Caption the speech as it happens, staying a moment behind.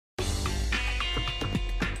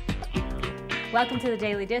Welcome to the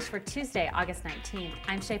Daily Dish for Tuesday, August 19th.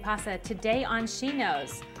 I'm Shay Pausa. Today on She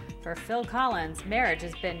Knows. For Phil Collins, marriage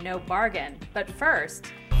has been no bargain. But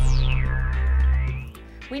first,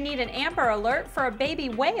 we need an Amber Alert for a baby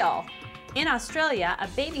whale. In Australia, a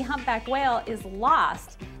baby humpback whale is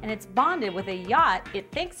lost and it's bonded with a yacht it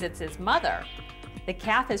thinks it's its mother. The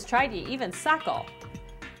calf has tried to even suckle.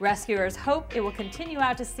 Rescuers hope it will continue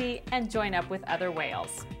out to sea and join up with other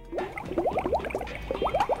whales.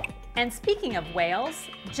 And speaking of whales,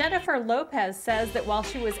 Jennifer Lopez says that while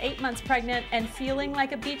she was 8 months pregnant and feeling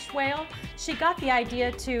like a beached whale, she got the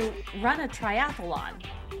idea to run a triathlon.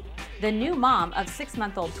 The new mom of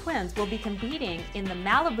 6-month-old twins will be competing in the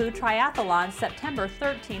Malibu Triathlon September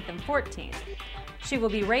 13th and 14th. She will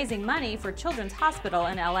be raising money for Children's Hospital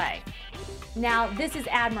in LA. Now, this is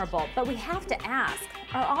admirable, but we have to ask,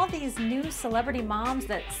 are all these new celebrity moms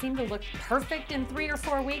that seem to look perfect in 3 or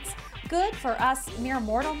 4 weeks good for us mere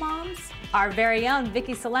mortal moms? Our very own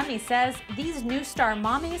Vicky Salemi says these new star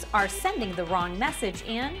mommies are sending the wrong message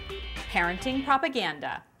in parenting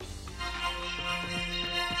propaganda.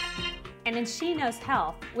 And in She Knows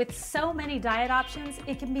Health, with so many diet options,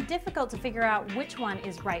 it can be difficult to figure out which one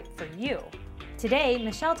is right for you. Today,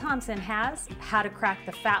 Michelle Thompson has how to crack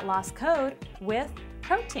the fat loss code with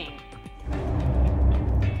protein.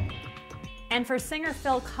 And for singer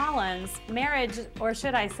Phil Collins, marriage, or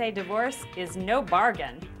should I say divorce, is no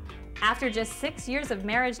bargain. After just 6 years of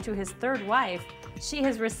marriage to his third wife, she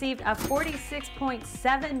has received a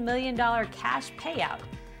 $46.7 million cash payout.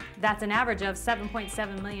 That's an average of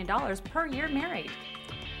 $7.7 million per year married.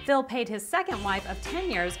 Phil paid his second wife of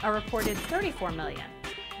 10 years a reported $34 million.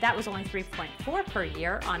 That was only 3.4 per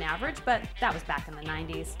year on average, but that was back in the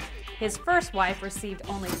 90s. His first wife received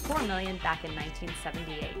only $4 million back in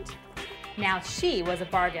 1978. Now she was a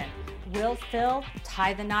bargain. Will Phil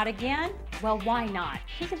tie the knot again? Well, why not?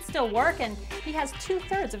 He can still work and he has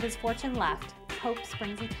 2/3 of his fortune left. Hope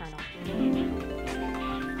springs eternal.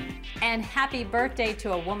 And happy birthday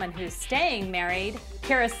to a woman who's staying married,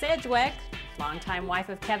 Kyra Sedgwick, longtime wife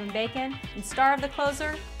of Kevin Bacon and star of The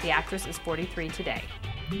Closer. The actress is 43 today.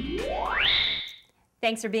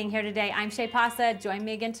 Thanks for being here today. I'm Shay Pausa. Join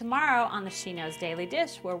me again tomorrow on the She Knows Daily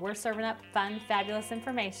Dish, where we're serving up fun, fabulous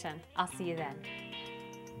information. I'll see you then.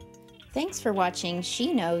 Thanks for watching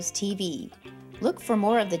She Knows TV. Look for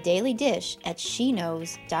more of the Daily Dish at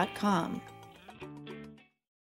sheknows.com.